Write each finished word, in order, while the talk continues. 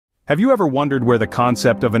Have you ever wondered where the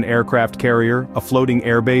concept of an aircraft carrier, a floating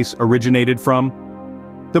airbase, originated from?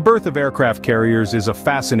 The birth of aircraft carriers is a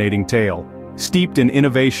fascinating tale, steeped in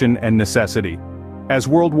innovation and necessity. As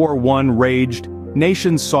World War I raged,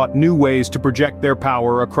 nations sought new ways to project their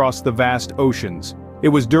power across the vast oceans. It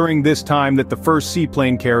was during this time that the first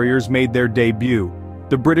seaplane carriers made their debut.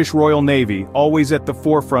 The British Royal Navy, always at the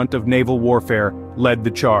forefront of naval warfare, led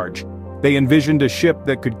the charge. They envisioned a ship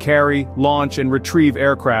that could carry, launch and retrieve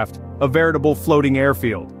aircraft, a veritable floating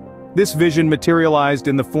airfield. This vision materialized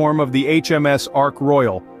in the form of the HMS Ark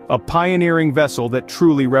Royal, a pioneering vessel that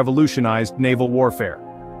truly revolutionized naval warfare.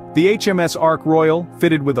 The HMS Ark Royal,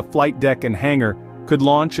 fitted with a flight deck and hangar, could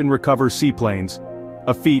launch and recover seaplanes,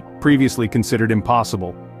 a feat previously considered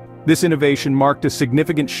impossible. This innovation marked a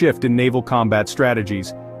significant shift in naval combat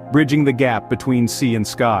strategies, bridging the gap between sea and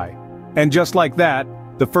sky. And just like that,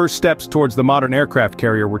 the first steps towards the modern aircraft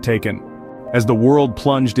carrier were taken. As the world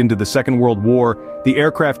plunged into the Second World War, the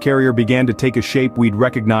aircraft carrier began to take a shape we'd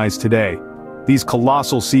recognize today. These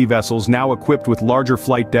colossal sea vessels, now equipped with larger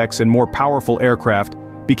flight decks and more powerful aircraft,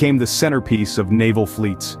 became the centerpiece of naval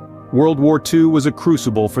fleets. World War II was a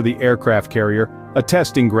crucible for the aircraft carrier, a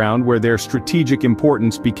testing ground where their strategic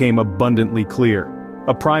importance became abundantly clear.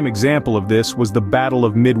 A prime example of this was the Battle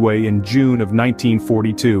of Midway in June of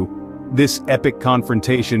 1942. This epic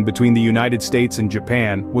confrontation between the United States and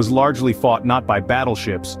Japan was largely fought not by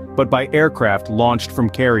battleships, but by aircraft launched from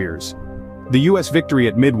carriers. The US victory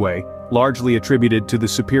at Midway, largely attributed to the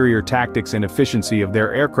superior tactics and efficiency of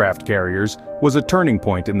their aircraft carriers, was a turning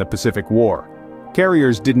point in the Pacific War.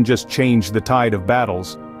 Carriers didn't just change the tide of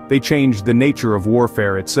battles, they changed the nature of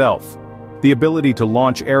warfare itself. The ability to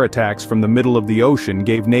launch air attacks from the middle of the ocean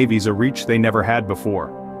gave navies a reach they never had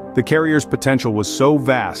before. The carrier's potential was so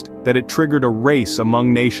vast that it triggered a race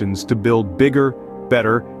among nations to build bigger,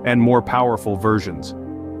 better, and more powerful versions.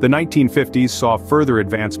 The 1950s saw further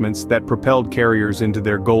advancements that propelled carriers into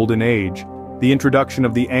their golden age. The introduction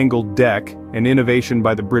of the angled deck, an innovation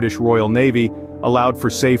by the British Royal Navy, allowed for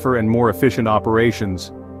safer and more efficient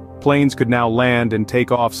operations. Planes could now land and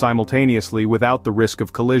take off simultaneously without the risk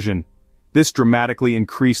of collision. This dramatically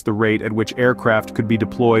increased the rate at which aircraft could be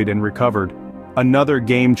deployed and recovered. Another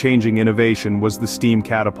game-changing innovation was the steam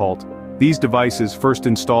catapult. These devices, first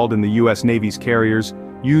installed in the US Navy's carriers,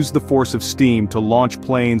 used the force of steam to launch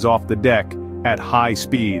planes off the deck at high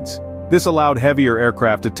speeds. This allowed heavier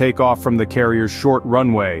aircraft to take off from the carrier's short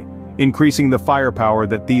runway, increasing the firepower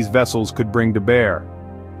that these vessels could bring to bear.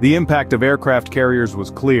 The impact of aircraft carriers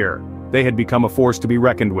was clear. They had become a force to be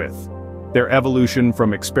reckoned with. Their evolution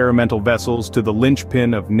from experimental vessels to the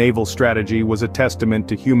linchpin of naval strategy was a testament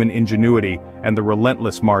to human ingenuity and the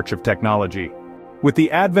relentless march of technology. With the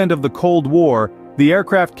advent of the Cold War, the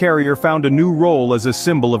aircraft carrier found a new role as a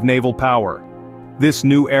symbol of naval power. This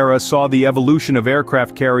new era saw the evolution of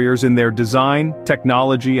aircraft carriers in their design,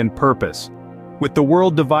 technology, and purpose. With the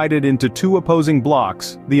world divided into two opposing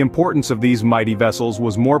blocks, the importance of these mighty vessels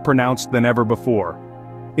was more pronounced than ever before.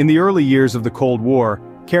 In the early years of the Cold War,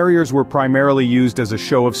 carriers were primarily used as a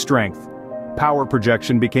show of strength. Power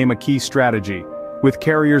projection became a key strategy, with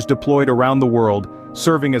carriers deployed around the world,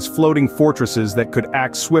 serving as floating fortresses that could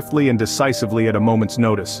act swiftly and decisively at a moment's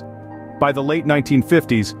notice. By the late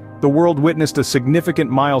 1950s, the world witnessed a significant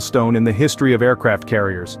milestone in the history of aircraft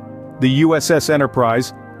carriers. The USS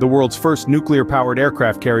Enterprise, the world's first nuclear-powered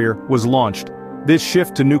aircraft carrier, was launched. This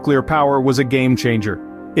shift to nuclear power was a game-changer.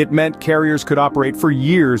 It meant carriers could operate for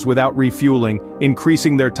years without refueling,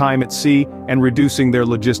 increasing their time at sea and reducing their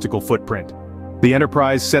logistical footprint. The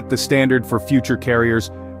Enterprise set the standard for future carriers,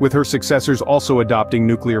 with her successors also adopting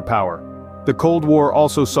nuclear power. The Cold War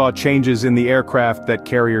also saw changes in the aircraft that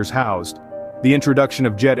carriers housed. The introduction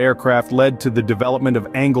of jet aircraft led to the development of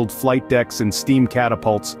angled flight decks and steam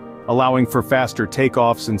catapults, allowing for faster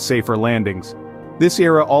takeoffs and safer landings. This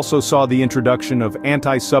era also saw the introduction of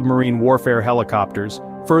anti-submarine warfare helicopters,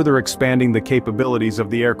 further expanding the capabilities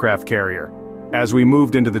of the aircraft carrier. As we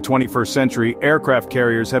moved into the 21st century, aircraft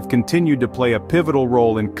carriers have continued to play a pivotal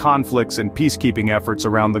role in conflicts and peacekeeping efforts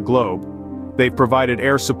around the globe. They've provided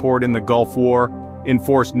air support in the Gulf War,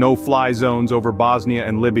 enforced no-fly zones over Bosnia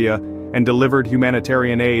and Libya, and delivered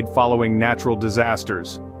humanitarian aid following natural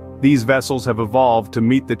disasters. These vessels have evolved to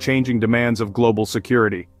meet the changing demands of global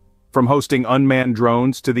security. From hosting unmanned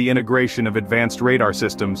drones to the integration of advanced radar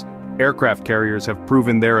systems, aircraft carriers have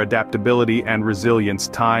proven their adaptability and resilience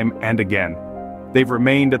time and again. They've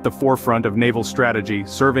remained at the forefront of naval strategy,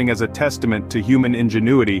 serving as a testament to human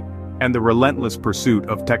ingenuity and the relentless pursuit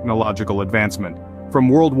of technological advancement. From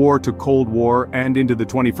World War to Cold War and into the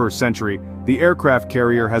 21st century, the aircraft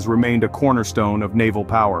carrier has remained a cornerstone of naval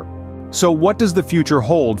power. So what does the future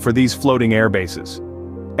hold for these floating air bases?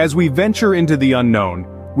 As we venture into the unknown,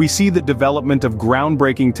 we see the development of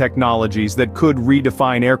groundbreaking technologies that could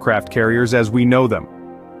redefine aircraft carriers as we know them.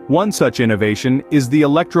 One such innovation is the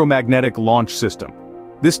electromagnetic launch system.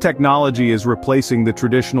 This technology is replacing the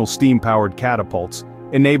traditional steam-powered catapults,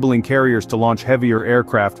 enabling carriers to launch heavier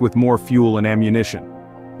aircraft with more fuel and ammunition.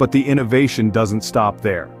 But the innovation doesn't stop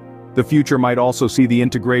there. The future might also see the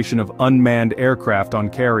integration of unmanned aircraft on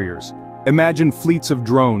carriers. Imagine fleets of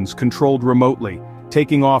drones controlled remotely,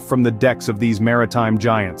 taking off from the decks of these maritime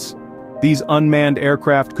giants. These unmanned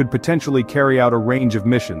aircraft could potentially carry out a range of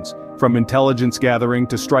missions, from intelligence gathering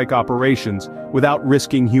to strike operations, without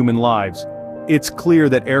risking human lives. It's clear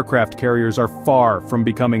that aircraft carriers are far from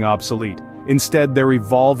becoming obsolete. Instead, they're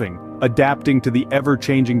evolving, adapting to the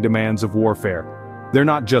ever-changing demands of warfare. They're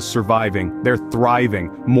not just surviving, they're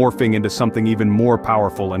thriving, morphing into something even more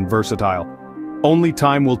powerful and versatile. Only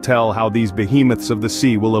time will tell how these behemoths of the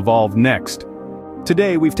sea will evolve next.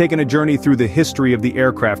 Today, we've taken a journey through the history of the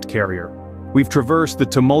aircraft carrier. We've traversed the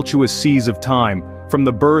tumultuous seas of time, from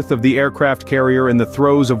the birth of the aircraft carrier in the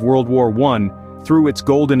throes of World War I, through its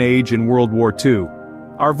golden age in World War II.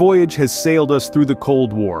 Our voyage has sailed us through the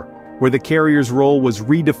Cold War, where the carrier's role was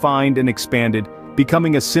redefined and expanded,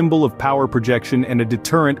 becoming a symbol of power projection and a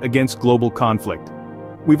deterrent against global conflict.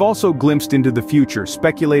 We've also glimpsed into the future,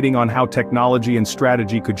 speculating on how technology and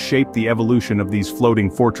strategy could shape the evolution of these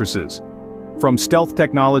floating fortresses. From stealth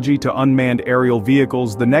technology to unmanned aerial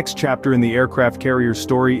vehicles, the next chapter in the aircraft carrier's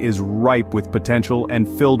story is ripe with potential and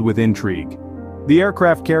filled with intrigue. The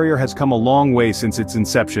aircraft carrier has come a long way since its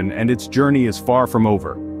inception, and its journey is far from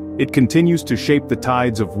over. It continues to shape the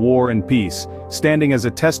tides of war and peace, standing as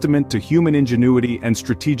a testament to human ingenuity and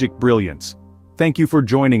strategic brilliance. Thank you for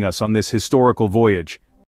joining us on this historical voyage.